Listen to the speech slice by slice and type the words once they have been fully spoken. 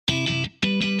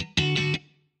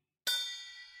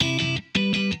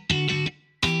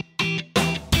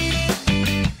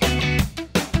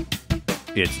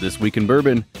It's This Week in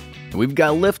Bourbon, and we've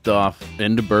got liftoff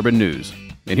into bourbon news.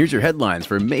 And here's your headlines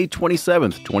for May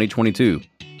 27th, 2022.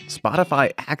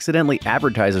 Spotify accidentally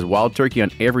advertises Wild Turkey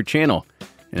on every channel,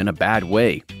 in a bad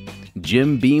way.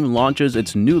 Jim Beam launches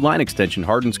its new line extension,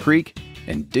 Hardin's Creek,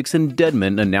 and Dixon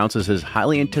Dedman announces his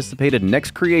highly anticipated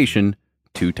next creation,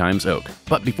 2 Times Oak.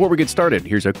 But before we get started,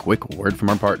 here's a quick word from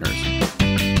our partners.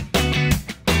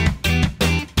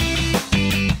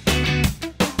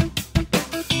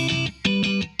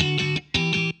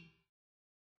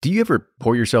 Do you ever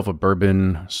pour yourself a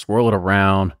bourbon, swirl it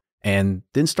around, and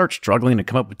then start struggling to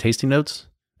come up with tasting notes?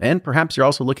 And perhaps you're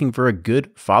also looking for a good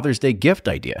Father's Day gift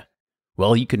idea.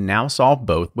 Well, you can now solve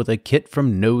both with a kit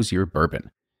from Knows Your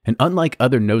Bourbon. And unlike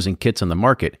other nosing kits on the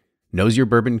market, Knows Your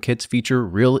Bourbon kits feature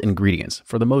real ingredients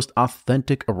for the most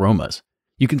authentic aromas.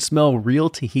 You can smell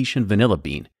real Tahitian vanilla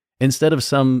bean instead of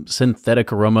some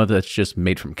synthetic aroma that's just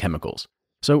made from chemicals.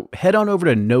 So head on over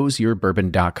to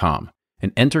knowsyourbourbon.com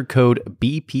and enter code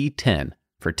BP10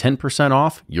 for 10%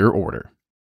 off your order.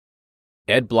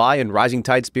 Ed Bly and Rising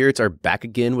Tide Spirits are back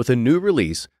again with a new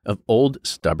release of Old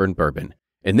Stubborn Bourbon.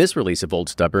 And this release of Old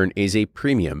Stubborn is a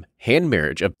premium hand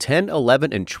marriage of 10,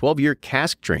 11, and 12-year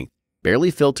cask strength, barely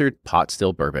filtered pot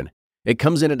still bourbon. It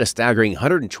comes in at a staggering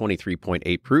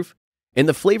 123.8 proof, and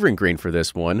the flavoring grain for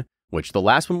this one, which the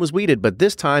last one was wheated, but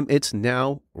this time it's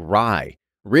now rye.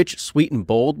 Rich, sweet, and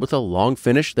bold with a long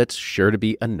finish that's sure to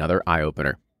be another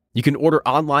eye-opener. You can order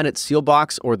online at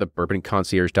Sealbox or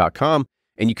thebourbonconcierge.com,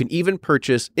 and you can even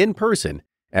purchase in person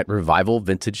at Revival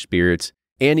Vintage Spirits,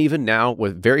 and even now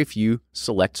with very few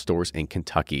select stores in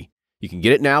Kentucky. You can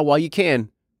get it now while you can,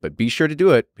 but be sure to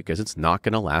do it because it's not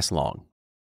going to last long.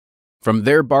 From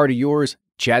their bar to yours,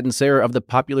 Chad and Sarah of the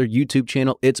popular YouTube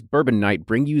channel It's Bourbon Night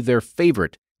bring you their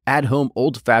favorite at-home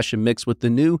old-fashioned mix with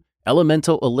the new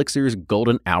Elemental Elixir's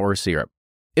Golden Hour Syrup.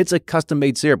 It's a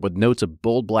custom-made syrup with notes of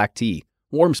bold black tea,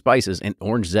 warm spices, and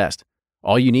orange zest.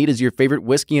 All you need is your favorite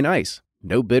whiskey and ice.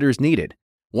 No bitters needed.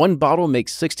 One bottle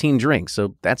makes 16 drinks,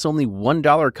 so that's only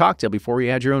 $1 a cocktail before you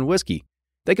add your own whiskey.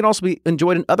 They can also be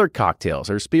enjoyed in other cocktails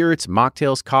or spirits,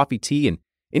 mocktails, coffee, tea, and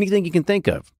anything you can think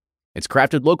of. It's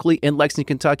crafted locally in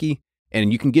Lexington, Kentucky,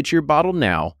 and you can get your bottle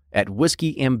now at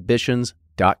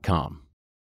whiskeyambitions.com.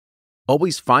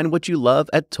 Always find what you love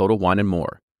at Total Wine &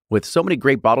 More. With so many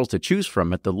great bottles to choose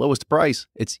from at the lowest price,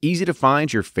 it's easy to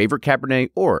find your favorite Cabernet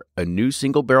or a new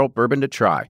single barrel bourbon to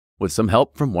try with some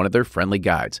help from one of their friendly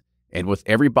guides. And with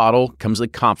every bottle comes the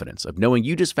confidence of knowing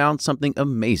you just found something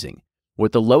amazing.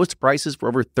 With the lowest prices for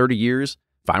over 30 years,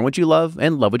 find what you love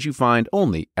and love what you find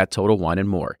only at Total Wine &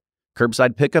 More.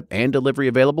 Curbside pickup and delivery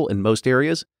available in most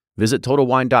areas. Visit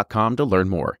TotalWine.com to learn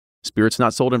more. Spirits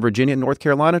not sold in Virginia and North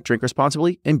Carolina. Drink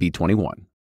responsibly and be 21.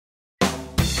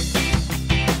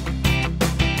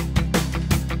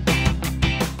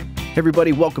 Hey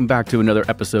everybody, welcome back to another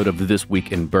episode of This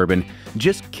Week in Bourbon.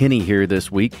 Just Kenny here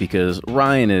this week because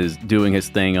Ryan is doing his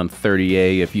thing on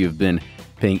 30A. If you've been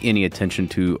paying any attention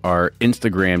to our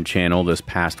Instagram channel this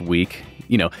past week,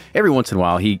 you know, every once in a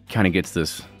while he kind of gets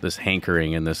this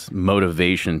hankering and this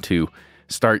motivation to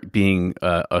start being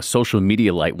a social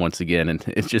media light once again, and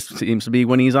it just seems to be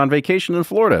when he's on vacation in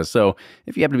Florida. So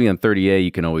if you happen to be on 30A,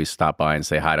 you can always stop by and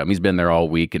say hi to him. He's been there all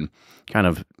week and kind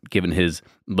of given his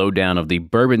lowdown of the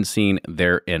bourbon scene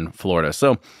there in Florida.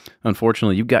 So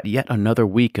unfortunately, you've got yet another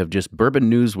week of just bourbon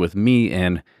news with me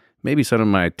and maybe some of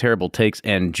my terrible takes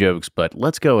and jokes, but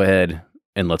let's go ahead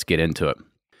and let's get into it.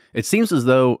 It seems as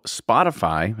though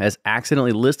Spotify has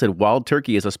accidentally listed Wild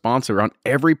Turkey as a sponsor on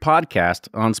every podcast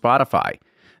on Spotify.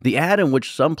 The ad in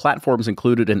which some platforms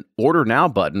included an Order Now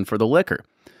button for the liquor.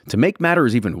 To make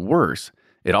matters even worse,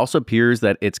 it also appears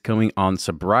that it's coming on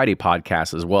sobriety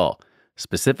podcasts as well,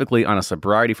 specifically on a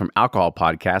sobriety from alcohol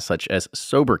podcast such as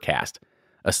Sobercast.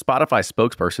 A Spotify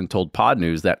spokesperson told Pod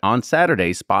News that on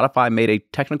Saturday, Spotify made a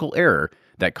technical error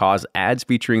that caused ads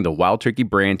featuring the Wild Turkey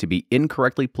brand to be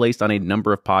incorrectly placed on a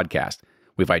number of podcasts.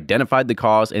 We've identified the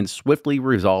cause and swiftly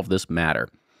resolved this matter.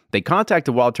 They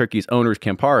contacted Wild Turkey's owners,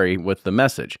 Campari, with the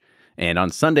message. And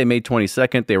on Sunday, May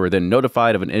 22nd, they were then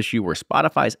notified of an issue where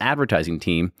Spotify's advertising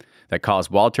team that caused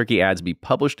Wild Turkey ads to be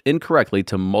published incorrectly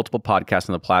to multiple podcasts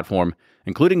on the platform,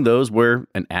 including those where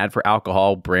an ad for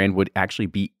alcohol brand would actually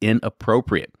be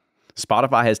inappropriate.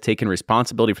 Spotify has taken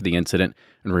responsibility for the incident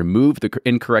and removed the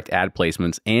incorrect ad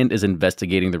placements and is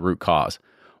investigating the root cause.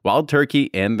 Wild Turkey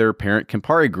and their parent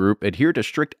Campari Group adhere to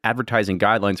strict advertising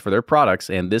guidelines for their products,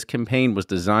 and this campaign was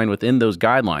designed within those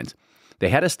guidelines. They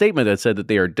had a statement that said that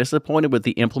they are disappointed with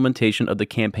the implementation of the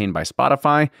campaign by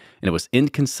Spotify, and it was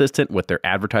inconsistent with their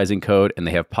advertising code, and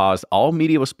they have paused all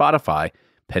media with Spotify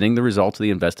pending the results of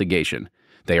the investigation.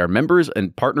 They are members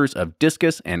and partners of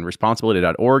Discus and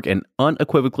responsibility.org and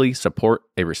unequivocally support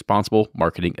a responsible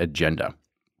marketing agenda.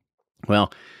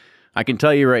 Well, I can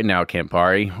tell you right now,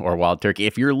 Campari or Wild Turkey,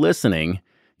 if you're listening,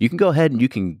 you can go ahead and you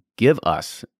can give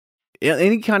us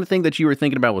any kind of thing that you were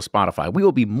thinking about with Spotify. We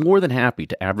will be more than happy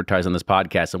to advertise on this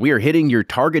podcast, and we are hitting your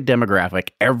target demographic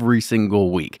every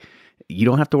single week. You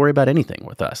don't have to worry about anything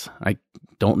with us. I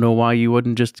don't know why you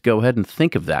wouldn't just go ahead and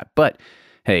think of that. But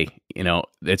hey,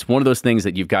 it's one of those things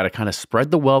that you've got to kind of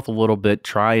spread the wealth a little bit,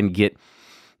 try and get,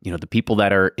 the people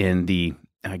that are in the,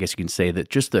 I guess you can say that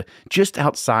just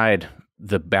outside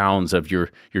the bounds of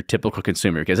your typical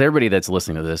consumer, because everybody that's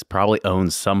listening to this probably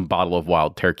owns some bottle of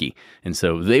Wild Turkey. And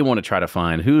so they want to try to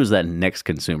find who's that next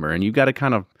consumer. And you've got to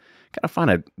kind of find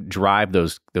a drive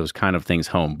those kind of things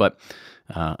home. But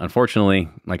unfortunately,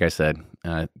 like I said,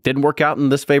 didn't work out in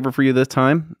this favor for you this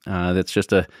time. That's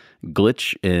just a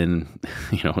glitch in,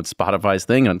 it's Spotify's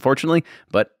thing, unfortunately.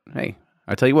 But hey,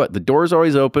 I tell you what, the door is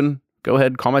always open. Go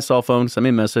ahead, call my cell phone, send me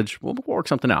a message. We'll work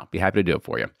something out. Be happy to do it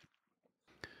for you.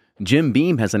 Jim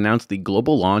Beam has announced the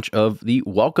global launch of the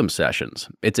Welcome Sessions.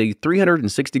 It's a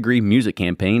 360-degree music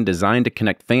campaign designed to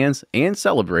connect fans and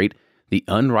celebrate the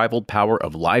unrivaled power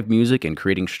of live music and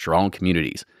creating strong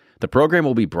communities. The program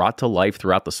will be brought to life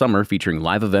throughout the summer, featuring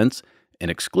live events,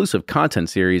 an exclusive content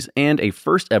series, and a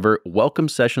first-ever Welcome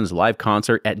Sessions live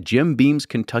concert at Jim Beam's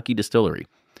Kentucky Distillery.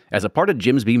 As a part of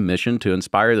Jim's Beam mission to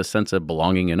inspire the sense of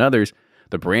belonging in others,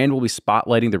 the brand will be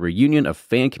spotlighting the reunion of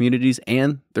fan communities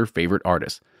and their favorite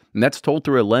artists. And that's told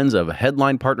through a lens of a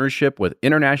headline partnership with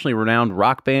internationally renowned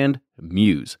rock band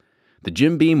Muse. The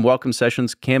Jim Beam Welcome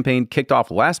Sessions campaign kicked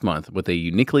off last month with a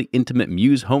uniquely intimate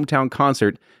Muse hometown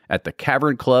concert at the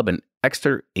Cavern Club in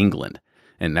Exeter, England,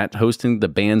 and that hosting the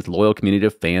band's loyal community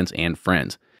of fans and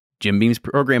friends. Jim Beam's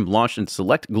program launched in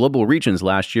select global regions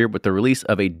last year with the release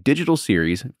of a digital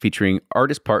series featuring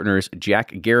artist partners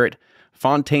Jack Garrett,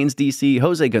 Fontaines DC,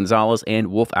 Jose Gonzalez, and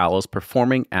Wolf Alice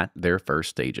performing at their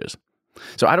first stages.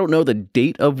 So I don't know the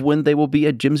date of when they will be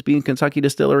at Jim's Beam Kentucky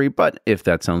Distillery, but if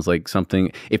that sounds like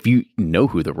something, if you know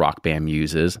who the rock band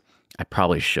Muse is, I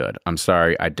probably should. I'm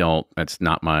sorry, I don't. It's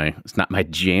not my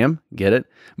jam, get it?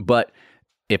 But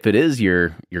if it is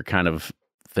your kind of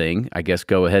thing, I guess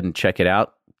go ahead and check it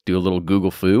out. Do a little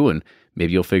Google foo, and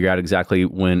maybe you'll figure out exactly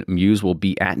when Muse will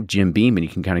be at Jim Beam, and you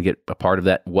can kind of get a part of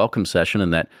that welcome session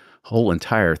and that whole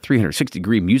entire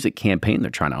 360-degree music campaign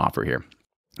they're trying to offer here.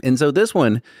 And so this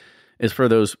one is for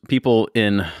those people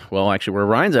in, well, actually where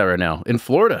Ryan's at right now, in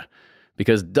Florida,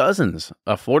 because dozens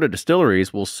of Florida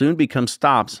distilleries will soon become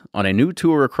stops on a new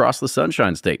tour across the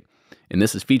Sunshine State. And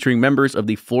this is featuring members of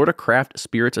the Florida Craft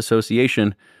Spirits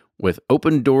Association with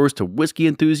open doors to whiskey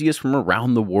enthusiasts from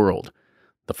around the world.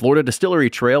 The Florida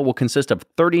Distillery Trail will consist of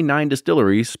 39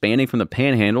 distilleries spanning from the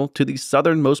Panhandle to the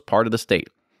southernmost part of the state.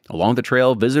 Along the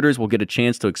trail, visitors will get a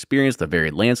chance to experience the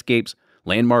varied landscapes,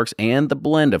 landmarks, and the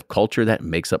blend of culture that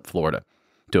makes up Florida.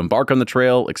 To embark on the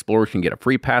trail, explorers can get a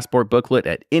free passport booklet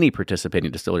at any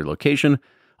participating distillery location.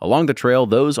 Along the trail,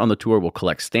 those on the tour will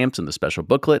collect stamps in the special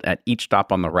booklet at each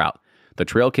stop on the route. The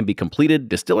trail can be completed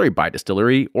distillery by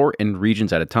distillery or in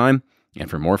regions at a time. And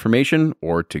for more information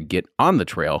or to get on the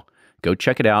trail, go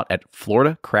check it out at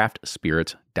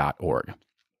floridacraftspirits.org.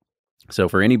 So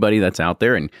for anybody that's out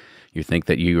there and you think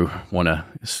that you want to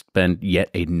spend yet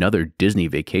another Disney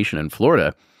vacation in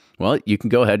Florida, well, you can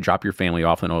go ahead, drop your family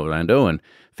off in Orlando and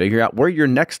figure out where your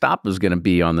next stop is going to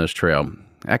be on this trail.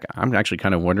 Heck, I'm actually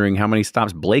kind of wondering how many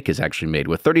stops Blake has actually made.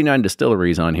 With 39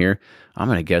 distilleries on here, I'm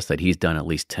going to guess that he's done at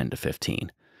least 10 to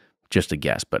 15. Just a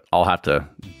guess, but I'll have to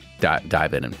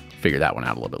dive in and figure that one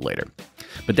out a little bit later.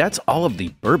 But that's all of the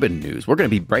bourbon news. We're going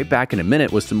to be right back in a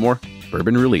minute with some more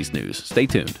bourbon release news. Stay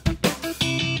tuned.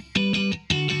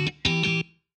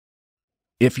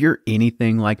 If you're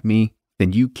anything like me,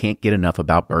 then you can't get enough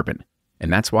about bourbon.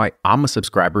 And that's why I'm a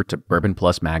subscriber to Bourbon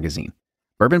Plus magazine.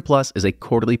 Bourbon Plus is a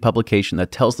quarterly publication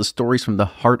that tells the stories from the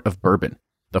heart of bourbon,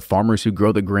 the farmers who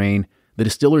grow the grain, the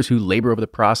distillers who labor over the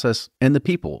process, and the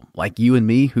people like you and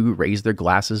me who raise their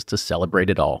glasses to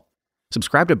celebrate it all.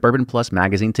 Subscribe to Bourbon Plus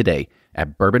magazine today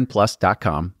at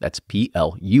bourbonplus.com, that's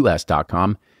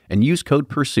PLUS.com, and use code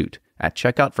PURSUIT at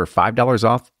checkout for $5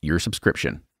 off your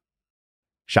subscription.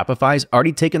 Shopify's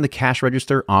already taken the cash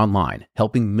register online,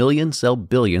 helping millions sell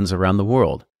billions around the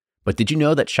world. But did you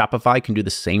know that Shopify can do the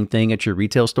same thing at your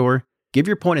retail store? Give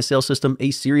your point-of-sale system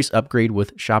a serious upgrade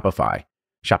with Shopify.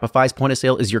 Shopify's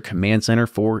point-of-sale is your command center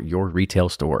for your retail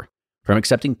store. From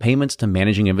accepting payments to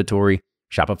managing inventory,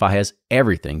 Shopify has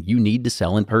everything you need to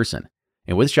sell in person.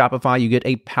 And with Shopify, you get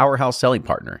a powerhouse selling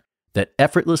partner that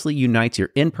effortlessly unites your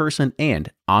in-person and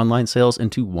online sales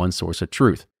into one source of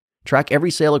truth. Track every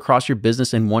sale across your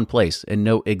business in one place and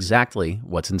know exactly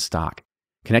what's in stock.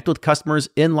 Connect with customers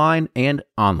inline and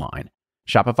online.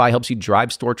 Shopify helps you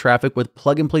drive store traffic with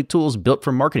plug-and-play tools built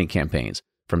for marketing campaigns,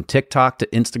 from TikTok to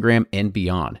Instagram and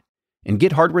beyond. And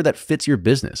get hardware that fits your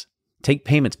business. Take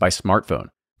payments by smartphone.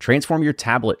 Transform your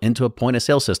tablet into a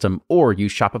point-of-sale system or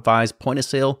use Shopify's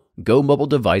point-of-sale Go mobile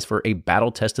device for a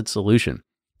battle-tested solution.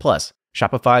 Plus,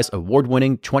 Shopify's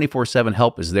award-winning 24/7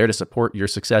 help is there to support your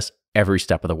success every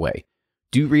step of the way.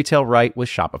 Do retail right with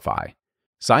Shopify.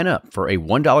 Sign up for a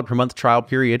 $1 per month trial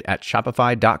period at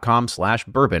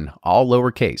shopify.com/bourbon, all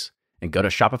lowercase, and go to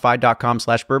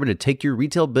shopify.com/bourbon to take your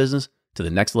retail business to the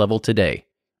next level today.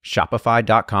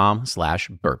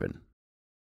 Shopify.com/bourbon.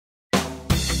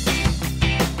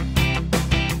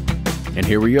 And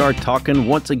here we are talking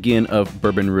once again of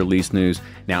bourbon release news.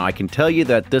 Now, I can tell you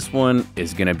that this one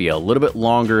is going to be a little bit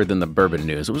longer than the bourbon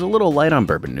news. It was a little light on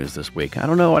bourbon news this week. I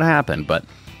don't know what happened, but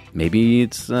maybe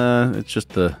it's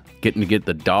just the getting to get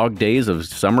the dog days of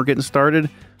summer getting started.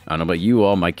 I don't know about you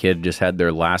all. My kid just had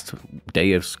their last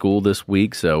day of school this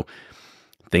week, so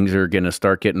things are going to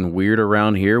start getting weird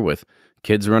around here with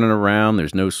kids running around.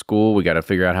 There's no school. We got to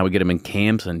figure out how we get them in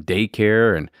camps and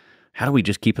daycare, and how do we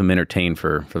just keep them entertained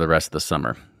for the rest of the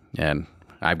summer? And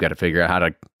I've got to figure out how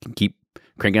to keep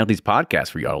cranking out these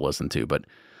podcasts for y'all to listen to. But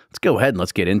let's go ahead and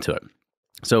let's get into it.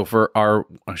 So for one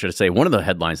of the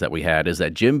headlines that we had is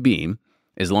that Jim Beam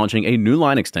is launching a new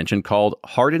line extension called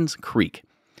Hardin's Creek.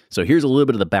 So here's a little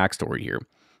bit of the backstory here.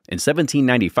 In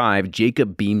 1795,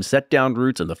 Jacob Beam set down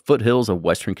roots in the foothills of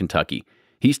western Kentucky.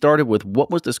 He started with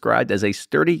what was described as a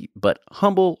sturdy but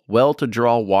humble well to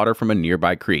draw water from a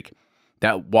nearby creek.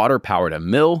 That water powered a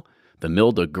mill, the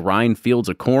mill to grind fields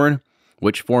of corn,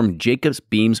 which formed Jacob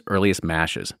Beam's earliest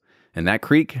mashes. And that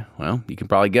creek, well, you can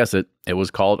probably guess it, it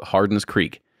was called Hardin's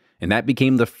Creek. And that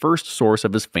became the first source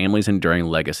of his family's enduring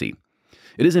legacy.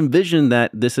 It is envisioned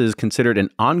that this is considered an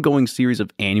ongoing series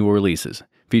of annual releases,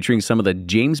 featuring some of the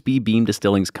James B. Beam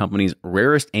Distilling Company's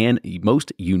rarest and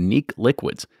most unique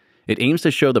liquids. It aims to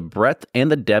show the breadth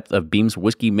and the depth of Beam's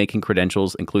whiskey-making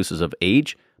credentials, inclusive of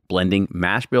age, blending,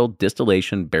 mash bill,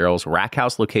 distillation, barrels, rack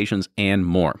house locations, and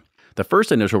more. The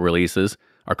first initial releases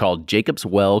are called Jacob's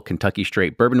Well Kentucky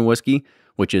Straight Bourbon Whiskey,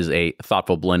 which is a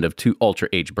thoughtful blend of 2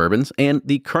 ultra-aged bourbons, and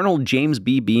the Colonel James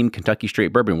B. Beam Kentucky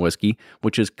Straight Bourbon Whiskey,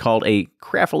 which is called a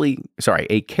carefully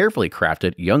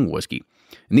crafted young whiskey.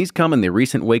 And these come in the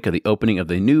recent wake of the opening of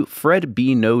the new Fred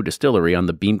B. Noe Distillery on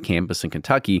the Beam campus in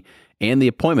Kentucky, and the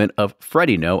appointment of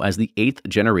Freddie Noe as the 8th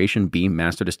generation Beam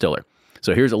Master Distiller.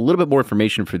 So here's a little bit more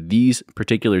information for these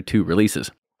particular 2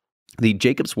 releases. The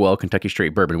Jacob's Well Kentucky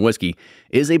Straight Bourbon Whiskey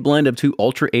is a blend of 2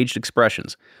 ultra-aged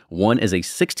expressions. One is a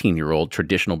 16-year-old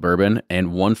traditional bourbon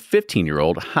and one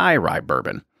 15-year-old high rye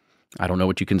bourbon. I don't know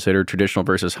what you consider traditional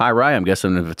versus high rye. I'm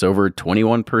guessing if it's over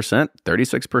 21%,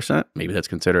 36%, maybe that's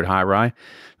considered high rye.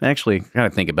 Actually,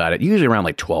 gotta think about it. Usually around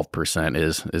like 12%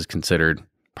 is considered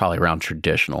probably around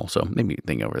traditional. So maybe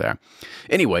think over there.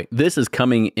 Anyway, this is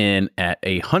coming in at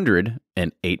 108%,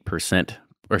 108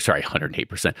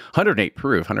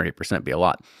 proof, 108% be a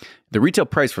lot. The retail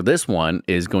price for this one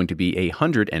is going to be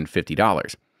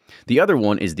 $150. The other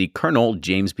one is the Colonel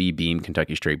James B. Beam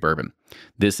Kentucky Straight Bourbon.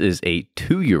 This is a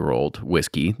 2-year-old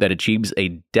whiskey that achieves a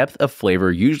depth of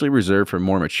flavor usually reserved for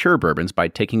more mature bourbons by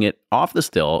taking it off the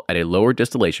still at a lower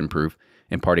distillation proof,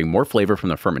 imparting more flavor from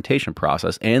the fermentation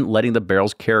process, and letting the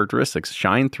barrel's characteristics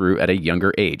shine through at a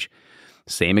younger age.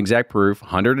 Same exact proof,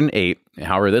 108.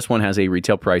 However, this one has a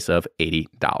retail price of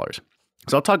 $80.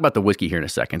 So I'll talk about the whiskey here in a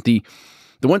second.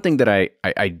 The one thing that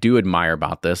I do admire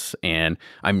about this, and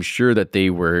I'm sure that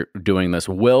they were doing this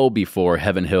well before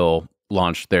Heaven Hill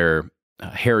launched their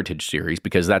Heritage Series,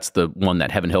 because that's the one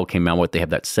that Heaven Hill came out with. They have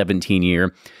that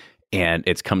 17-year, and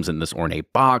it comes in this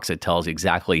ornate box. It tells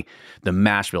exactly the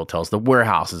mash bill, it tells the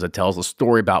warehouses, it tells the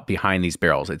story about behind these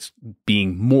barrels. It's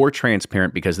being more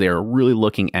transparent because they are really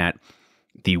looking at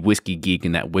the whiskey geek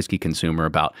and that whiskey consumer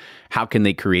about how can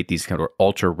they create these kind of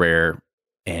ultra rare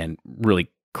and really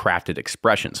crafted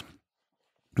expressions.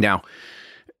 Now,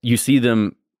 you see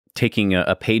them taking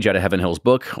a page out of Heaven Hill's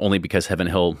book only because Heaven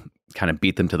Hill kind of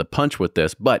beat them to the punch with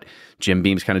this, but Jim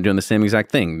Beam's kind of doing the same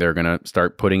exact thing. They're going to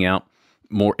start putting out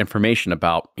more information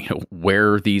about,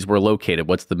 where these were located,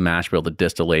 what's the mash bill, the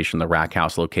distillation, the rack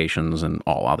house locations, and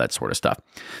all that sort of stuff.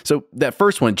 So that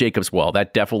first one, Jacob's Well,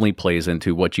 that definitely plays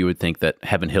into what you would think that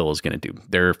Heaven Hill is going to do.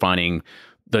 They're finding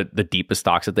the deepest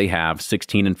stocks that they have,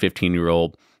 16 and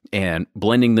 15-year-old, and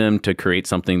blending them to create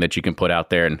something that you can put out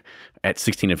there. And at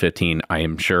 16 and 15, I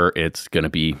am sure it's going to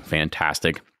be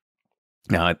fantastic.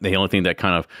 Now, the only thing that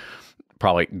kind of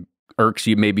probably irks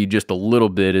you maybe just a little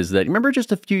bit is that, remember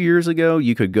just a few years ago,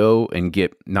 you could go and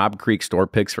get Knob Creek store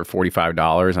picks for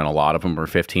 $45 and a lot of them were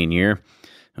 15-year.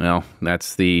 Well,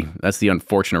 that's the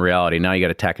unfortunate reality. Now you got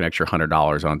to tack an extra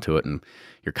 $100 onto it, and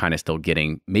you're kind of still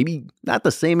getting maybe not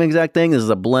the same exact thing as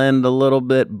a blend a little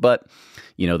bit, but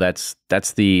that's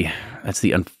the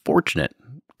unfortunate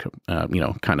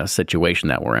kind of situation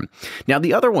that we're in. Now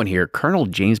the other one here, Colonel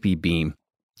James B. Beam.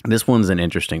 This one's an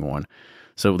interesting one.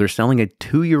 So they're selling a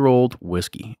 2-year-old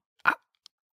whiskey.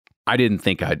 I didn't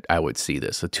think I would see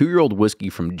this. A 2-year-old whiskey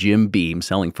from Jim Beam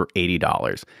selling for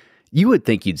 $80. You would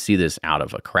think you'd see this out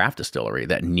of a craft distillery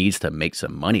that needs to make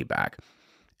some money back.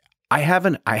 I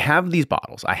have these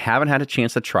bottles. I haven't had a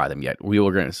chance to try them yet.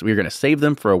 We're going to save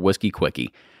them for a whiskey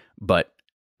quickie, but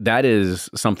that is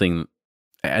something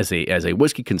as a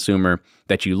whiskey consumer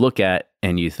that you look at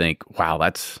and you think, wow,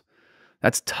 that's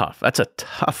tough. That's a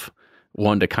tough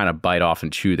one to kind of bite off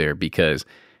and chew there because,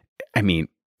 I mean,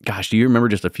 gosh, do you remember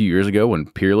just a few years ago when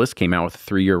Peerless came out with a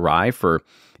 3-year rye for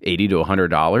 $80 to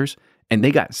 $100 and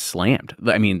they got slammed?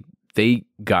 I mean, they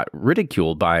got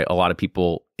ridiculed by a lot of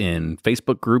people in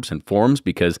Facebook groups and forums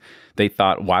because they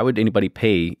thought, why would anybody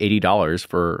pay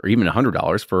 $80 or even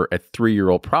 $100 for a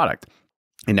 3-year-old product?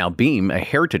 And now Beam, a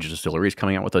heritage distillery, is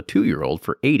coming out with a 2-year-old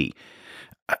for $80.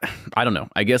 I don't know.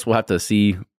 I guess we'll have to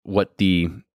see what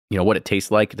what it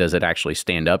tastes like. Does it actually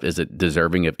stand up? Is it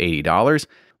deserving of $80?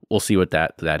 We'll see what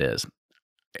that is.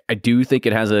 I do think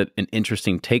it has an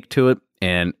interesting take to it.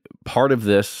 And part of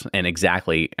this, and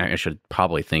exactly, I should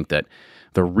probably think that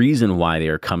the reason why they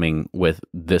are coming with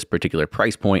this particular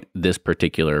price point, this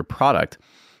particular product,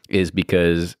 is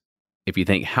because if you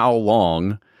think how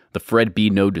long the Fred B.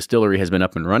 No Distillery has been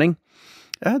up and running,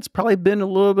 it's probably been a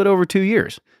little bit over 2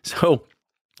 years. So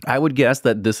I would guess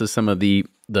that this is some of the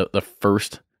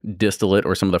first distillate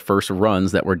or some of the first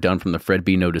runs that were done from the Fred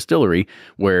B. No Distillery,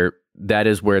 where that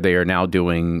is where they are now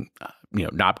doing,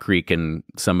 Knob Creek and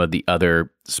some of the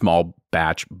other small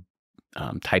batch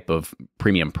type of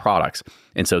premium products.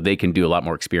 And so they can do a lot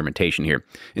more experimentation here.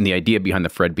 And the idea behind the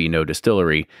Fred B. No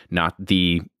Distillery, not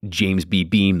the James B.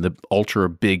 Beam, the ultra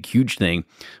big, huge thing,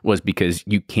 was because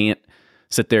you can't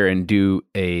sit there and do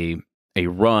a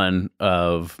run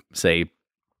of, say,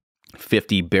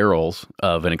 50 barrels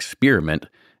of an experiment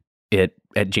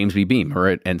at James B. Beam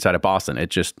or inside of Boston.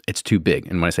 It's too big.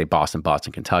 And when I say Boston,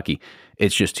 Kentucky,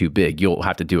 it's just too big. You'll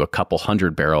have to do a couple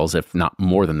hundred barrels, if not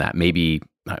more than that. Maybe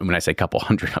when I say couple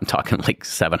hundred, I'm talking like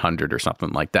 700 or something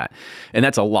like that. And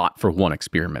that's a lot for one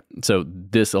experiment. So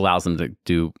this allows them to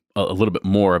do a little bit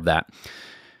more of that.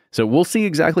 So we'll see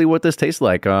exactly what this tastes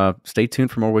like. Stay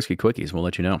tuned for more Whiskey Quickies. We'll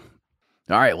let you know.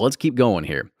 All right, let's keep going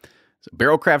here. So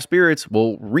Barrell Craft Spirits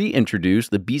will reintroduce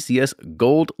the BCS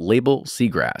Gold Label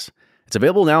Seagrass. It's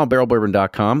available now on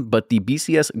barrelbourbon.com, but the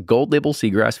BCS Gold Label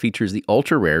Seagrass features the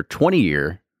ultra-rare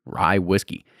 20-year rye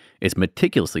whiskey. It's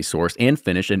meticulously sourced and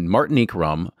finished in Martinique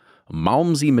rum,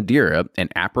 Malmsey Madeira,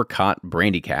 and apricot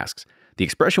brandy casks. The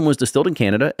expression was distilled in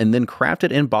Canada and then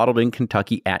crafted and bottled in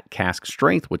Kentucky at cask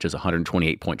strength, which is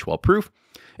 128.12 proof.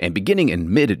 And beginning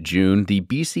in mid-June, the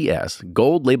BCS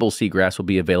Gold Label Seagrass will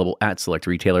be available at select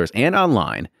retailers and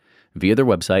online via their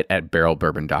website at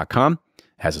barrelbourbon.com.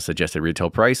 Has a suggested retail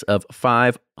price of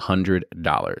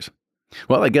 $500.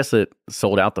 Well, I guess it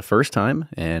sold out the first time,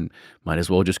 and might as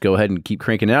well just go ahead and keep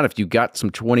cranking out if you got some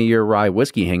 20-year rye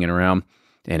whiskey hanging around,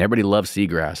 and everybody loves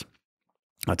seagrass.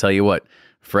 I'll tell you what,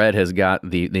 Fred has got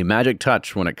the magic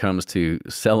touch when it comes to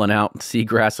selling out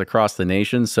seagrass across the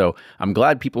nation, so I'm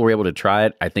glad people were able to try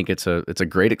it. I think it's a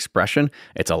great expression.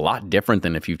 It's a lot different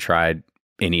than if you've tried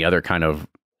any other kind of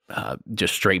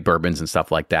just straight bourbons and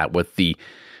stuff like that with the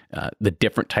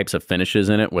different types of finishes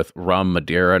in it with rum,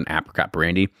 Madeira, and apricot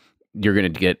brandy. You're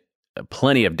going to get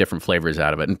plenty of different flavors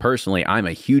out of it. And personally, I'm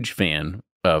a huge fan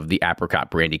of the apricot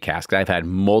brandy cask. I've had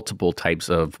multiple types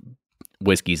of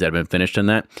whiskeys that have been finished in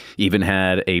that. Even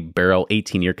had a Barrell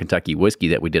 18-year Kentucky whiskey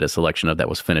that we did a selection of that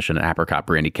was finished in an apricot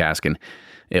brandy cask, and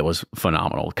it was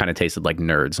phenomenal. It kind of tasted like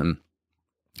nerds. And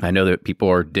I know that people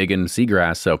are digging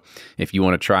seagrass, so if you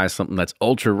want to try something that's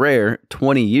ultra rare,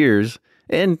 20 years,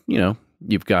 and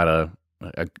you've got a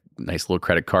nice little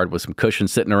credit card with some cushion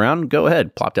sitting around, go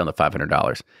ahead, plop down the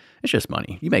 $500. It's just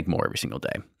money. You make more every single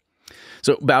day.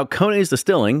 So Balcones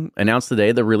Distilling announced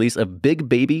today the release of Big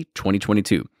Baby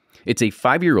 2022. It's a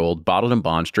 5-year-old bottled and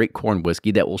bond straight corn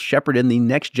whiskey that will shepherd in the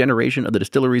next generation of the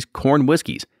distillery's corn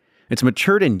whiskeys. It's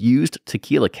matured and used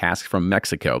tequila casks from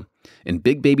Mexico. And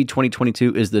Big Baby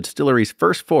 2022 is the distillery's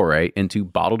first foray into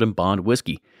bottled and bond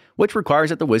whiskey, which requires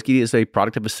that the whiskey is a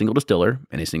product of a single distiller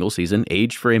in a single season,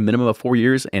 aged for a minimum of 4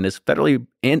 years, and is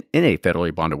in a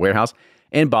federally bonded warehouse,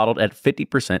 and bottled at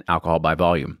 50% alcohol by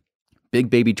volume. Big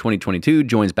Baby 2022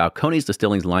 joins Balcones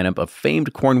Distilling's lineup of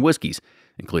famed corn whiskeys,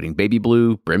 including Baby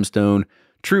Blue, Brimstone,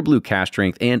 True Blue Cask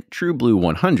Strength, and True Blue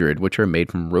 100, which are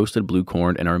made from roasted blue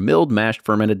corn and are milled, mashed,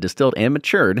 fermented, distilled, and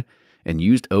matured in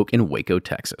used oak in Waco,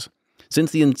 Texas.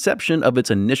 Since the inception of its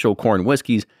initial corn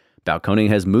whiskeys, Balcones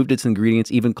has moved its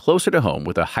ingredients even closer to home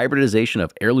with a hybridization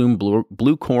of heirloom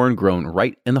blue corn grown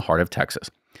right in the heart of Texas.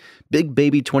 Big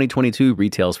Baby 2022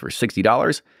 retails for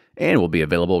 $60 and will be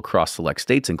available across select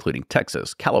states including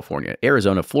Texas, California,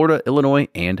 Arizona, Florida, Illinois,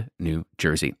 and New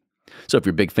Jersey. So if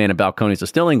you're a big fan of Balcones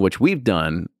Distilling, which we've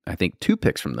done, I think, 2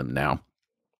 picks from them now,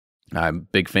 I'm a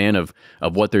big fan of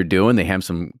what they're doing. They have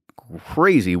some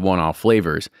crazy one-off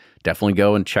flavors. Definitely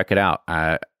go and check it out.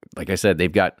 Like I said,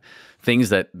 they've got things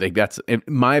that they've got, in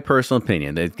my personal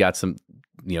opinion, they've got some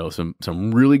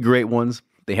really great ones.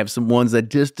 They have some ones that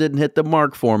just didn't hit the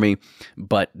mark for me,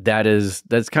 but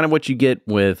that's kind of what you get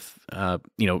with,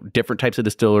 different types of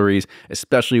distilleries,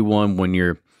 especially one when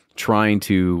you're trying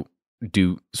to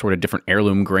do sort of different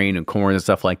heirloom grain and corn and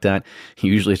stuff like that.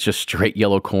 Usually it's just straight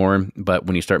yellow corn, but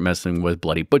when you start messing with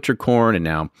bloody butcher corn and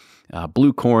now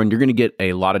blue corn, you're going to get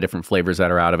a lot of different flavors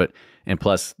that are out of it. And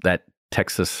plus that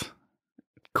Texas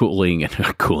cooling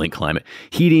climate,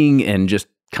 heating and just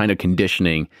kind of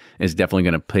conditioning is definitely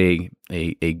going to play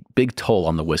a big toll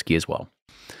on the whiskey as well.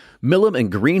 Milam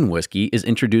and Greene Whiskey is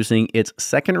introducing its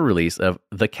second release of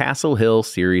the Castle Hill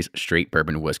Series Straight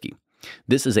Bourbon Whiskey.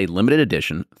 This is a limited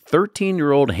edition,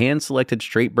 13-year-old hand-selected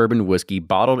straight bourbon whiskey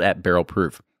bottled at barrel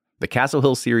proof. The Castle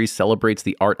Hill series celebrates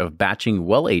the art of batching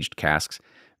well-aged casks,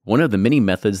 one of the many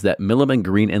methods that Milam and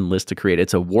Greene enlist to create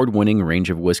its award-winning range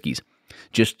of whiskeys.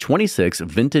 Just 26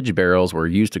 vintage barrels were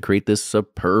used to create this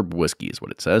superb whiskey, is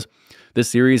what it says. This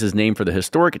series is named for the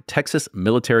historic Texas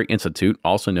Military Institute,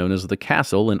 also known as the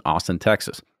Castle in Austin,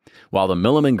 Texas. While the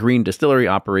Milam and Greene distillery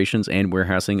operations and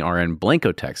warehousing are in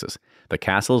Blanco, Texas, the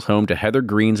Castle is home to Heather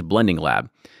Greene's blending lab,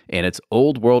 and its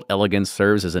old-world elegance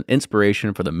serves as an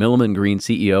inspiration for the Milam and Greene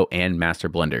CEO and master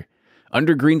blender.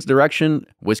 Under Greene's direction,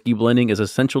 whiskey blending is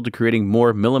essential to creating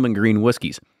more Milam and Greene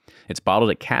whiskeys. It's bottled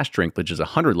at cask strength, which is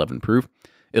 111 proof.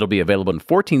 It'll be available in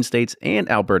 14 states and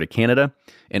Alberta, Canada,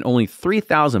 and only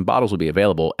 3,000 bottles will be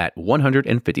available at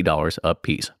 $150 a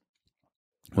piece.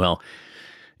 Well,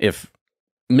 if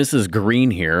Mrs.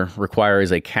 Greene here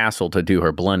requires a castle to do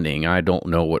her blending, I don't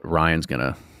know what Ryan's going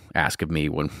to ask of me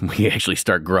when we actually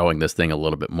start growing this thing a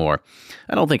little bit more.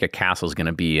 I don't think a castle is going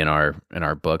to be in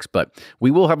our books, but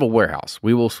we will have a warehouse.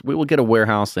 We will get a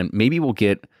warehouse, and maybe we'll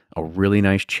get a really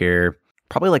nice chair,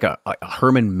 probably like a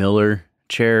Herman Miller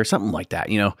chair, something like that.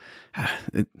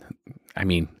 I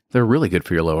mean, they're really good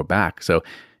for your lower back. So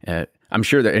I'm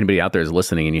sure that anybody out there is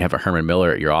listening and you have a Herman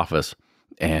Miller at your office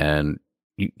and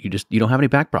you don't have any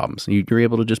back problems. You're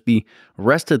able to just be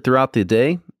rested throughout the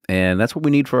day. And that's what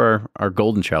we need for our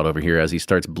golden child over here as he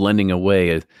starts blending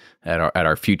away at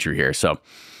our future here. So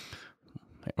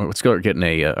let's go getting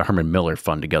a Herman Miller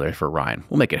fund together for Ryan.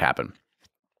 We'll make it happen.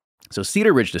 So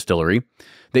Cedar Ridge Distillery,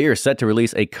 they are set to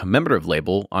release a commemorative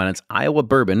label on its Iowa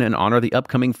Bourbon in honor of the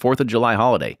upcoming 4th of July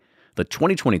holiday. The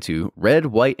 2022 Red,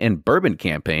 White, and Bourbon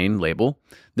campaign label,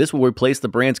 this will replace the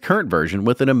brand's current version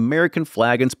with an American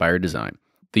flag-inspired design.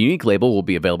 The unique label will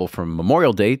be available from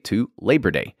Memorial Day to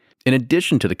Labor Day. In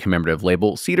addition to the commemorative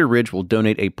label, Cedar Ridge will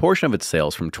donate a portion of its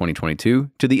sales from 2022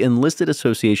 to the Enlisted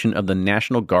Association of the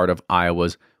National Guard of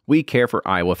Iowa's We Care for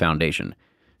Iowa Foundation.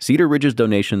 Cedar Ridge's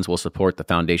donations will support the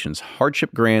foundation's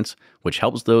hardship grants, which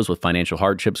helps those with financial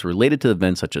hardships related to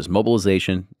events such as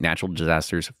mobilization, natural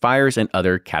disasters, fires, and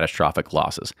other catastrophic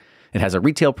losses. It has a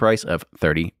retail price of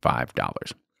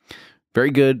 $35. Very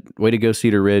good. Way to go,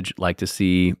 Cedar Ridge. Like to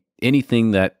see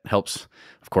anything that helps,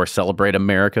 of course, celebrate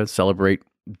America, celebrate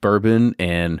bourbon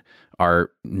and our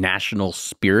national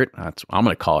spirit. I'm going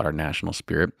to call it our national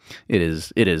spirit. It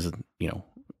is,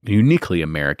 uniquely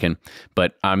American,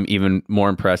 but I'm even more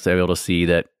impressed to be able to see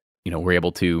that, we're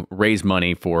able to raise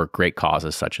money for great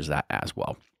causes such as that as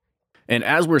well. And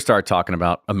as we start talking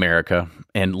about America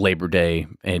and Labor Day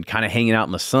and kind of hanging out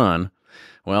in the sun,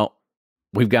 well,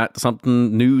 we've got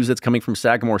something news that's coming from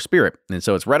Sagamore Spirit. And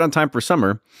so it's right on time for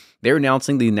summer. They're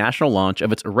announcing the national launch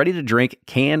of its ready-to-drink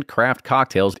canned craft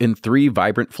cocktails in 3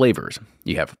 vibrant flavors.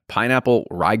 You have pineapple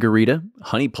rye garita,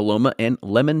 honey paloma, and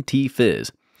lemon tea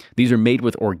fizz. These are made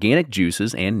with organic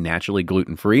juices and naturally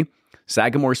gluten-free.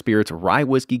 Sagamore Spirit's rye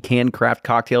whiskey canned craft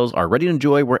cocktails are ready to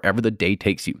enjoy wherever the day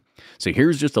takes you. So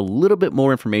here's just a little bit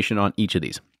more information on each of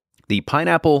these. The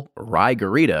pineapple rye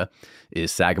garita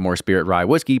is Sagamore Spirit rye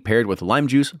whiskey paired with lime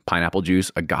juice, pineapple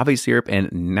juice, agave syrup,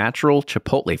 and natural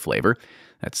chipotle flavor.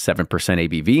 That's 7%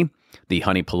 ABV. The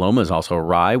Honey Paloma is also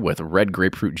rye with red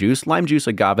grapefruit juice, lime juice,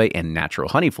 agave, and natural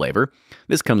honey flavor.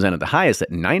 This comes in at the highest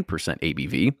at 9%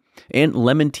 ABV. And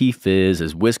Lemon Tea Fizz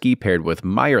is whiskey paired with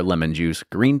Meyer lemon juice,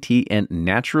 green tea, and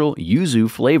natural yuzu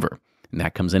flavor. And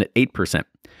that comes in at 8%.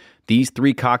 These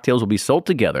 3 cocktails will be sold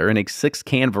together in a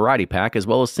 6-can variety pack as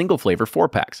well as single flavor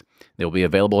 4-packs. They will be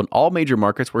available in all major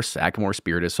markets where Sagamore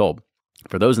Spirit is sold.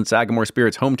 For those in Sagamore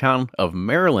Spirit's hometown of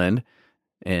Maryland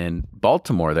and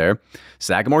Baltimore there,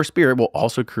 Sagamore Spirit will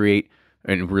also create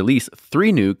and release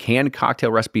 3 new canned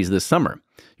cocktail recipes this summer.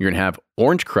 You're going to have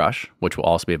Orange Crush, which will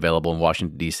also be available in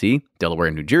Washington, D.C., Delaware,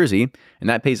 and New Jersey, and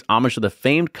that pays homage to the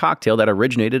famed cocktail that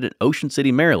originated in Ocean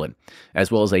City, Maryland,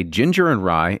 as well as a ginger and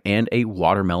rye and a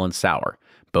watermelon sour,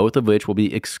 both of which will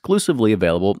be exclusively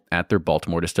available at their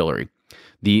Baltimore distillery.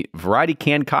 The variety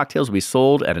canned cocktails will be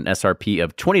sold at an SRP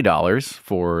of $20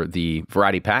 for the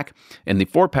variety pack, and the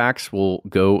 4-packs will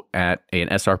go at an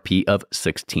SRP of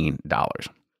 $16.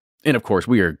 And of course,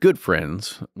 we are good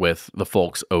friends with the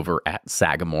folks over at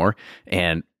Sagamore,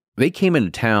 and they came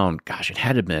into town, gosh, it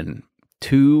had to have been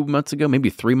 2 months ago, maybe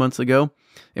 3 months ago,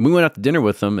 and we went out to dinner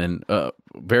with them, and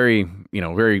very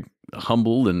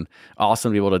humbled and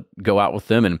awesome to be able to go out with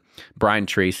them. And Brian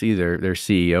Tracy, their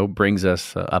CEO, brings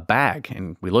us a bag,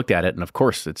 and we looked at it, and of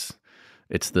course, it's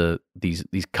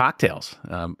these cocktails.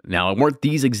 Now, it weren't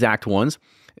these exact ones.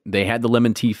 They had the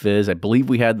Lemon Tea Fizz. I believe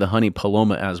we had the Honey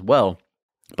Paloma as well.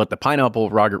 But the Pineapple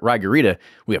Margarita,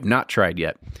 we have not tried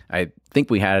yet. I think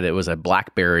we had it was a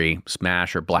Blackberry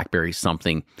Smash or Blackberry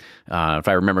something. If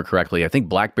I remember correctly, I think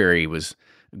Blackberry was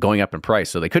going up in price,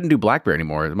 so they couldn't do Blackberry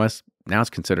anymore. Now it's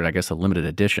considered, I guess, a limited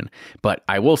edition. But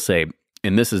I will say,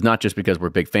 and this is not just because we're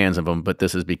big fans of them, but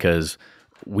this is because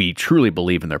we truly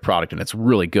believe in their product, and it's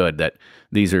really good that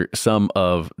these are some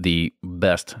of the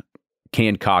best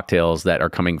canned cocktails that are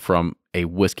coming from a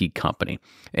whiskey company,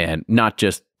 and not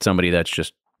just somebody that's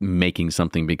just making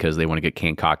something because they want to get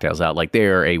canned cocktails out. Like,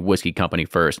 they're a whiskey company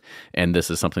first, and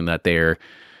this is something that they're,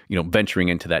 venturing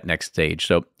into that next stage.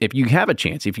 So if you have a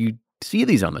chance, if you see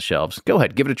these on the shelves, go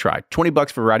ahead, give it a try. $20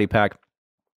 for a variety pack.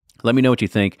 Let me know what you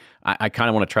think. I kind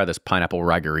of want to try this Pineapple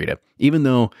Margarita, even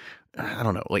though, I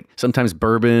don't know, like sometimes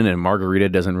bourbon and margarita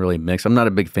doesn't really mix. I'm not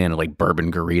a big fan of like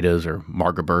bourbon garitas or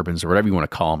marga bourbons or whatever you want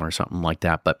to call them or something like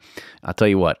that. But I'll tell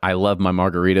you what, I love my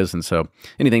margaritas. And so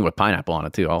anything with pineapple on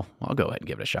it too, I'll go ahead and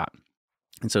give it a shot.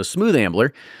 And so Smooth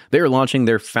Ambler, they're launching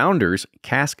their Founders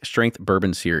Cask Strength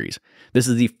Bourbon Series. This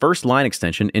is the first line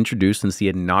extension introduced since the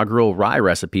inaugural rye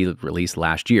recipe released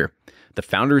last year. The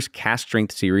Founders Cask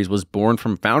Strength Series was born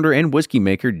from founder and whiskey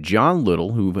maker John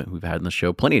Little, who we've had on the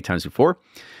show plenty of times before,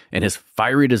 and his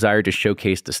fiery desire to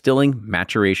showcase distilling,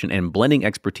 maturation, and blending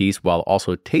expertise while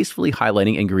also tastefully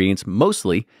highlighting ingredients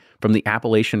mostly from the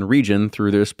Appalachian region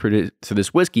through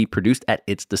this whiskey produced at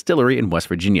its distillery in West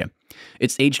Virginia.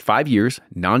 It's aged 5 years,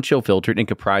 non-chill filtered, and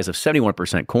comprised of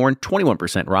 71% corn,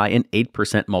 21% rye, and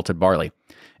 8% malted barley.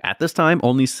 At this time,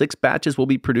 only 6 batches will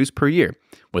be produced per year,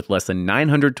 with less than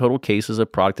 900 total cases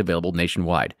of product available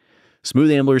nationwide.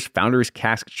 Smooth Ambler's Founders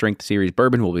Cask Strength Series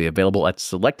bourbon will be available at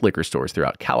select liquor stores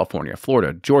throughout California,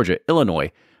 Florida, Georgia,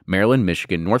 Illinois, Maryland,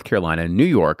 Michigan, North Carolina, New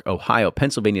York, Ohio,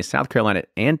 Pennsylvania, South Carolina,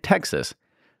 and Texas,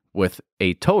 with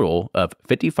a total of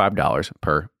 $55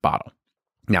 per bottle.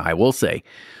 Now, I will say,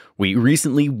 we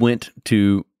recently went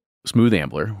to Smooth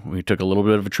Ambler. We took a little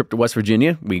bit of a trip to West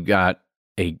Virginia. We got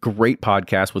a great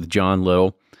podcast with John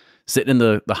Little sitting in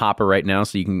the hopper right now,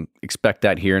 so you can expect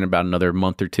that here in about another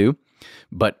month or two.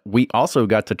 But we also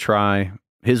got to try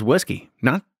his whiskey,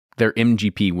 not their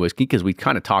MGP whiskey, because we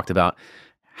kind of talked about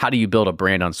how do you build a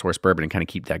brand on source bourbon and kind of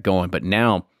keep that going. But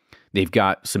now they've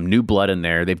got some new blood in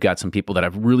there. They've got some people that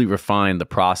have really refined the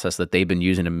process that they've been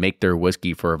using to make their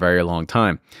whiskey for a very long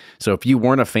time. So if you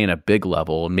weren't a fan of Big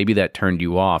Level, and maybe that turned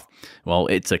you off, well,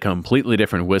 it's a completely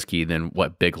different whiskey than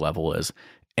what Big Level is.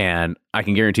 And I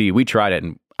can guarantee you, we tried it,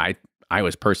 and I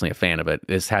was personally a fan of it.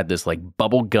 It's had this like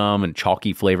bubble gum and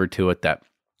chalky flavor to it that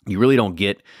you really don't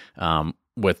get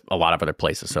with a lot of other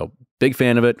places. So big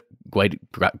fan of it.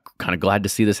 Kind of glad to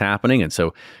see this happening. And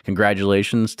so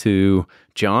congratulations to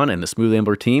John and the Smooth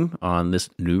Ambler team on this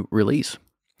new release.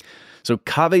 So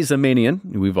Kaveh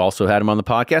Zamanian, we've also had him on the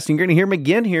podcast, and you're going to hear him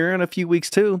again here in a few weeks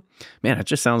too. Man, it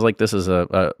just sounds like this is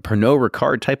a Pernod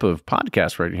Ricard type of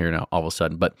podcast right here now all of a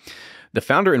sudden. But the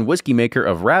founder and whiskey maker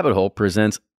of Rabbit Hole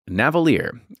presents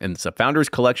Navalier, and it's a founder's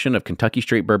collection of Kentucky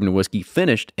straight bourbon whiskey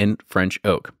finished in French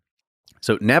oak.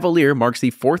 So Navalier marks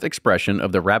the 4th expression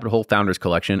of the Rabbit Hole Founders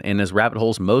Collection and is Rabbit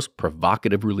Hole's most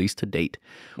provocative release to date.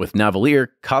 With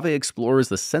Navalier, Kaveh explores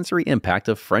the sensory impact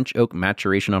of French oak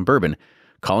maturation on bourbon,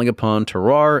 calling upon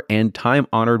terroir and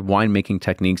time-honored winemaking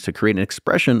techniques to create an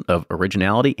expression of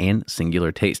originality and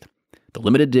singular taste. The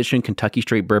limited edition Kentucky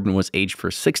Straight Bourbon was aged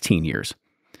for 16 years,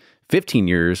 15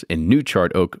 years in new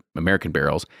charred oak American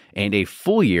barrels, and a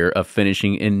full year of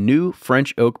finishing in new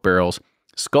French oak barrels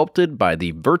sculpted by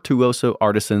the virtuoso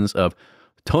artisans of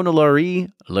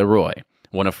Tonnellerie-Leroy,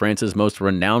 one of France's most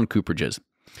renowned cooperages.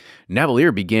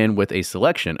 Navalier began with a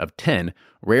selection of 10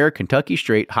 rare Kentucky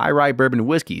Straight high rye bourbon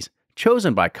whiskeys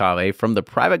chosen by Cave from the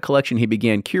private collection he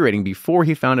began curating before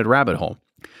he founded Rabbit Hole.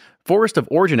 Forest of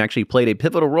origin actually played a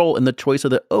pivotal role in the choice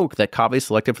of the oak that Cave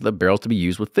selected for the barrels to be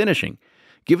used with finishing.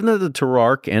 Given that the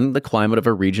terroir and the climate of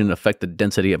a region affect the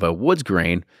density of a wood's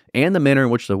grain and the manner in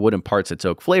which the wood imparts its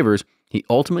oak flavors, he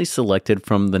ultimately selected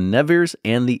from the Nevers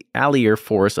and the Allier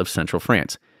forests of central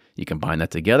France. You combine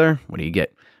that together, what do you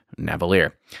get?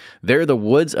 Navalier. There, the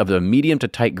woods of the medium to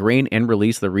tight grain and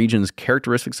release the region's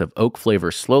characteristics of oak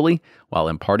flavor slowly, while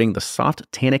imparting the soft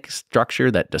tannic structure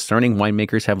that discerning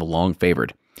winemakers have long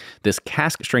favored. This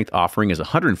cask strength offering is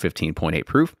 115.8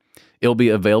 proof. It'll be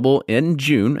available in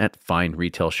June at fine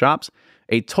retail shops.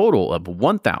 A total of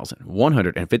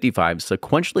 1,155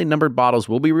 sequentially numbered bottles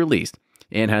will be released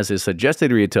and has a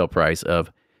suggested retail price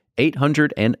of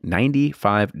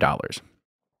 $895.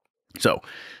 So,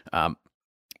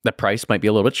 the price might be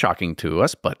a little bit shocking to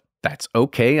us, but that's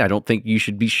okay. I don't think you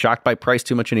should be shocked by price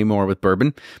too much anymore with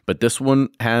bourbon. But this one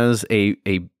has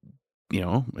it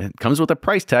comes with a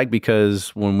price tag, because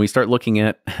when we start looking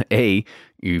at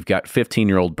you've got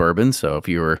 15-year-old bourbon. So if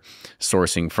you were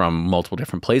sourcing from multiple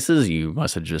different places, you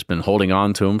must have just been holding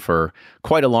on to them for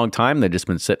quite a long time. They've just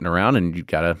been sitting around, and you've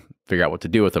got to figure out what to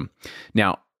do with them.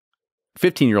 Now,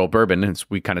 15-year-old bourbon, as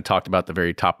we kind of talked about at the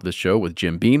very top of the show with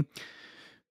Jim Beam,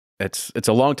 it's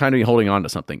a long time to be holding on to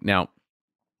something. Now,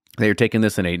 they're taking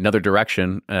this in another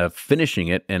direction, finishing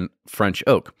it in French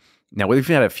oak. Now, we've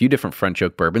had a few different French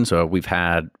oak bourbons. So we've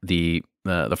had the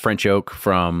French oak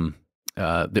from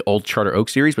the old Charter Oak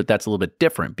series, but that's a little bit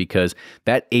different because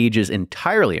that ages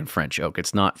entirely in French oak.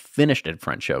 It's not finished in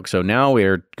French oak. So now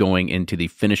we're going into the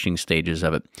finishing stages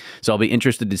of it. So I'll be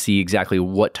interested to see exactly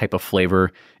what type of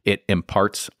flavor it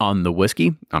imparts on the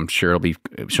whiskey. I'm sure it'll be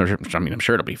fine. I'm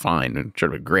sure it'll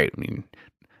be great. I mean,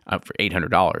 for $800,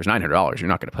 $900, you're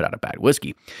not going to put out a bad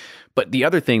whiskey. But the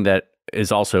other thing that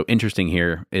is also interesting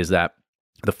here is that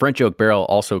the French oak barrel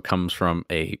also comes from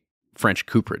a French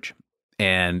cooperage.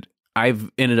 And I've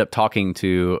ended up talking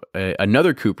to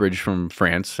another cooperage from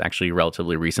France, actually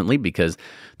relatively recently, because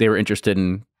they were interested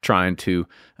in trying to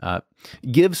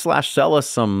give/sell us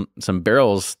some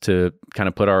barrels to kind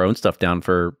of put our own stuff down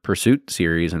for Pursuit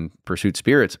series and Pursuit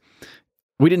Spirits.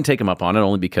 We didn't take them up on it,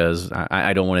 only because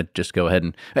I don't want to just go ahead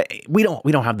and we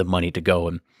don't have the money to go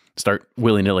and start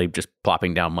willy-nilly just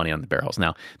plopping down money on the barrels.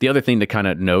 Now, the other thing to kind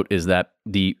of note is that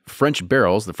the French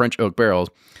barrels, the French oak barrels,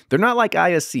 they're not like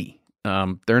ISC.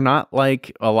 They're not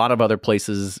like a lot of other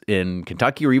places in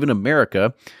Kentucky or even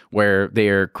America where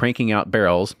they're cranking out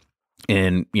barrels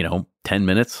in, 10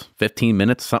 minutes, 15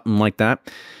 minutes, something like that.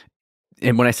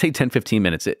 And when I say 10, 15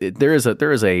 minutes, there is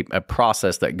a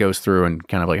process that goes through, and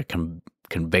kind of like a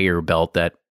conveyor belt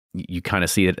that you kind of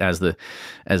see it as it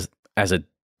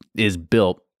is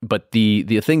built. But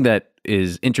the thing that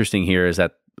is interesting here is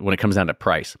that when it comes down to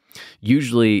price,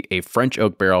 usually a French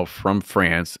oak barrel from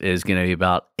France is going to be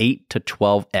about 8 to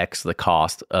 12x the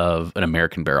cost of an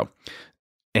American barrel.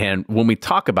 And when we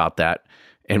talk about that,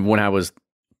 and when I was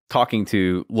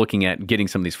looking at getting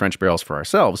some of these French barrels for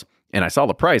ourselves, and I saw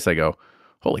the price, I go,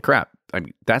 holy crap. I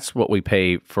mean, that's what we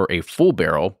pay for a full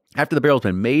barrel. After the barrel's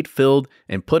been made, filled,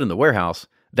 and put in the warehouse,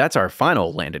 that's our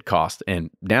final landed cost. And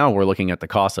now we're looking at the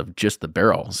cost of just the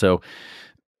barrel. So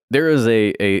there is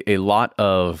a lot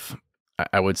of,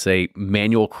 I would say,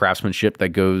 manual craftsmanship that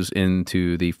goes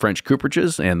into the French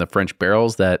cooperages and the French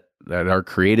barrels that are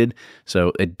created.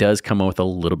 So it does come with a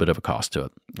little bit of a cost to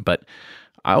it. But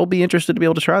I'll be interested to be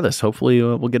able to try this. Hopefully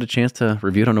we'll get a chance to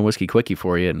review it on a Whiskey Quickie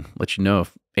for you and let you know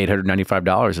if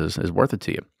 $895 is worth it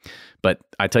to you. But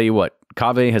I tell you what,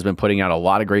 Cave has been putting out a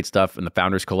lot of great stuff in the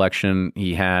Founders Collection.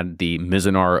 He had the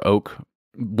Mizanar Oak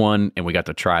one, and we got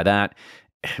to try that.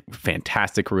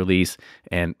 Fantastic release.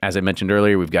 And as I mentioned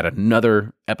earlier, we've got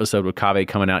another episode with Cave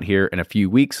coming out here in a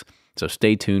few weeks. So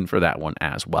stay tuned for that one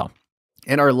as well.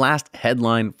 And our last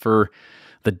headline for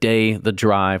the day, the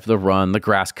drive, the run, the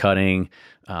grass cutting,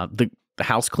 the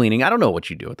house cleaning. I don't know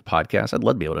what you do with the podcast. I'd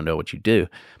love to be able to know what you do.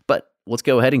 But let's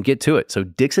go ahead and get to it. So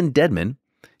Dixon Dedman,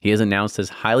 he has announced his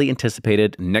highly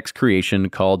anticipated next creation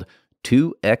called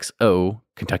 2XO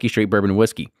Kentucky Straight Bourbon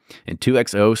Whiskey. And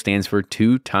 2XO stands for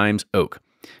 2 times oak.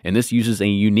 And this uses a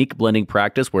unique blending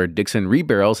practice where Dixon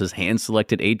rebarrels his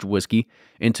hand-selected aged whiskey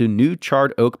into new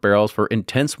charred oak barrels for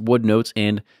intense wood notes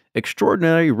and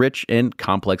extraordinary rich and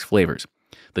complex flavors.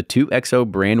 The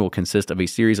 2XO brand will consist of a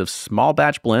series of small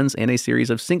batch blends and a series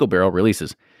of single barrel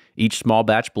releases. Each small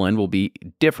batch blend will be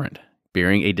different,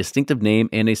 bearing a distinctive name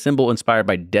and a symbol inspired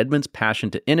by Dedman's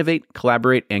passion to innovate,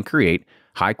 collaborate, and create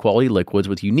high-quality liquids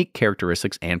with unique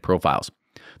characteristics and profiles.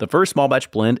 The first small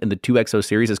batch blend in the 2XO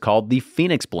series is called the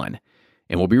Phoenix Blend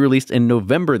and will be released in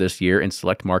November this year in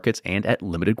select markets and at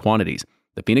limited quantities.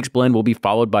 The Phoenix Blend will be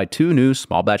followed by 2 new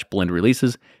small batch blend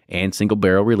releases and single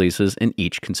barrel releases in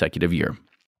each consecutive year.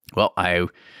 Well, I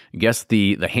guess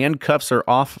the handcuffs are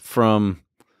off from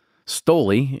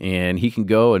Stoli, and he can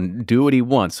go and do what he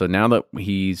wants. So now that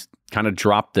he's kind of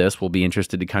dropped this, we'll be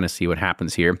interested to kind of see what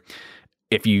happens here.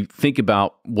 If you think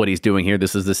about what he's doing here,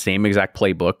 this is the same exact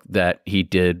playbook that he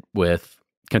did with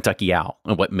Kentucky Owl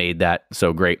and what made that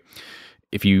so great.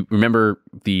 If you remember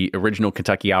the original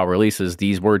Kentucky Owl releases,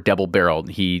 these were double barreled.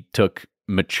 He took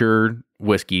mature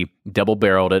whiskey, double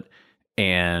barreled it,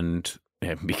 and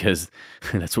because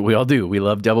that's what we all do. We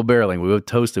love double barreling. We love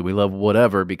toasted. We love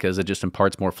whatever because it just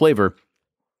imparts more flavor.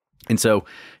 And so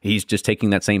he's just taking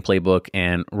that same playbook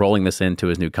and rolling this into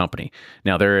his new company.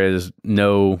 Now, there is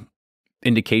no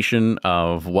indication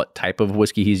of what type of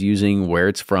whiskey he's using, where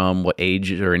it's from, what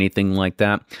age or anything like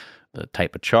that, the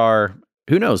type of char.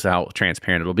 Who knows how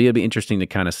transparent it'll be. It'll be interesting to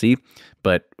kind of see.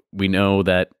 But we know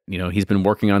that, he's been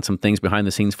working on some things behind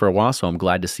the scenes for a while, so I'm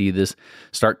glad to see this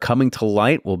start coming to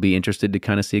light. We'll be interested to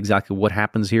kind of see exactly what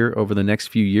happens here over the next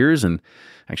few years and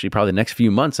actually probably the next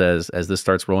few months as this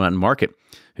starts rolling out in market.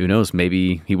 Who knows?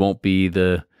 Maybe he won't be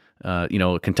the,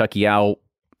 Kentucky Owl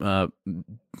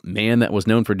man that was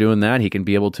known for doing that. He can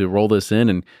be able to roll this in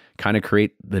and kind of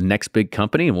create the next big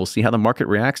company, and we'll see how the market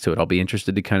reacts to it. I'll be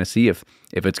interested to kind of see if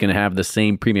it's going to have the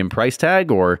same premium price tag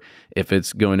or if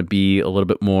it's going to be a little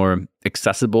bit more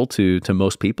accessible to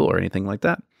most people or anything like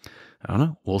that. I don't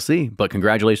know. We'll see. But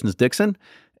congratulations, Dixon,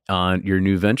 on your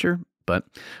new venture. But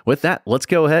with that, let's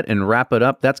go ahead and wrap it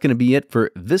up. That's going to be it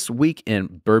for this week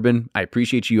in bourbon. I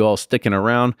appreciate you all sticking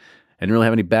around. I didn't really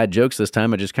have any bad jokes this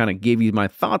time. I just kind of gave you my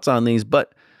thoughts on these,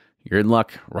 but you're in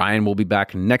luck. Ryan will be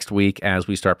back next week as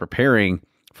we start preparing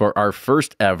for our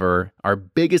first ever, our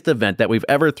biggest event that we've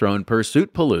ever thrown,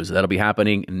 Pursuit Palooza. That'll be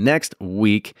happening next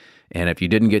week. And if you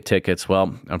didn't get tickets,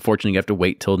 well, unfortunately, you have to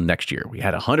wait till next year. We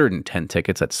had 110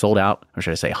 tickets that sold out, or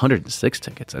should I say 106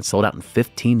 tickets that sold out in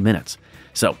 15 minutes.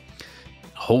 So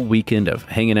a whole weekend of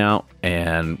hanging out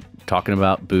and talking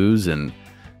about booze and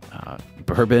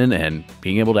bourbon and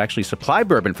being able to actually supply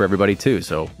bourbon for everybody too.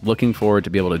 So looking forward to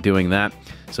be able to doing that.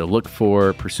 So look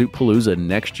for Pursuit Palooza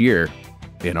next year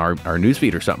in our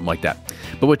newsfeed or something like that.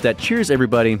 But with that, cheers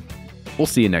everybody. We'll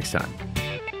see you next time.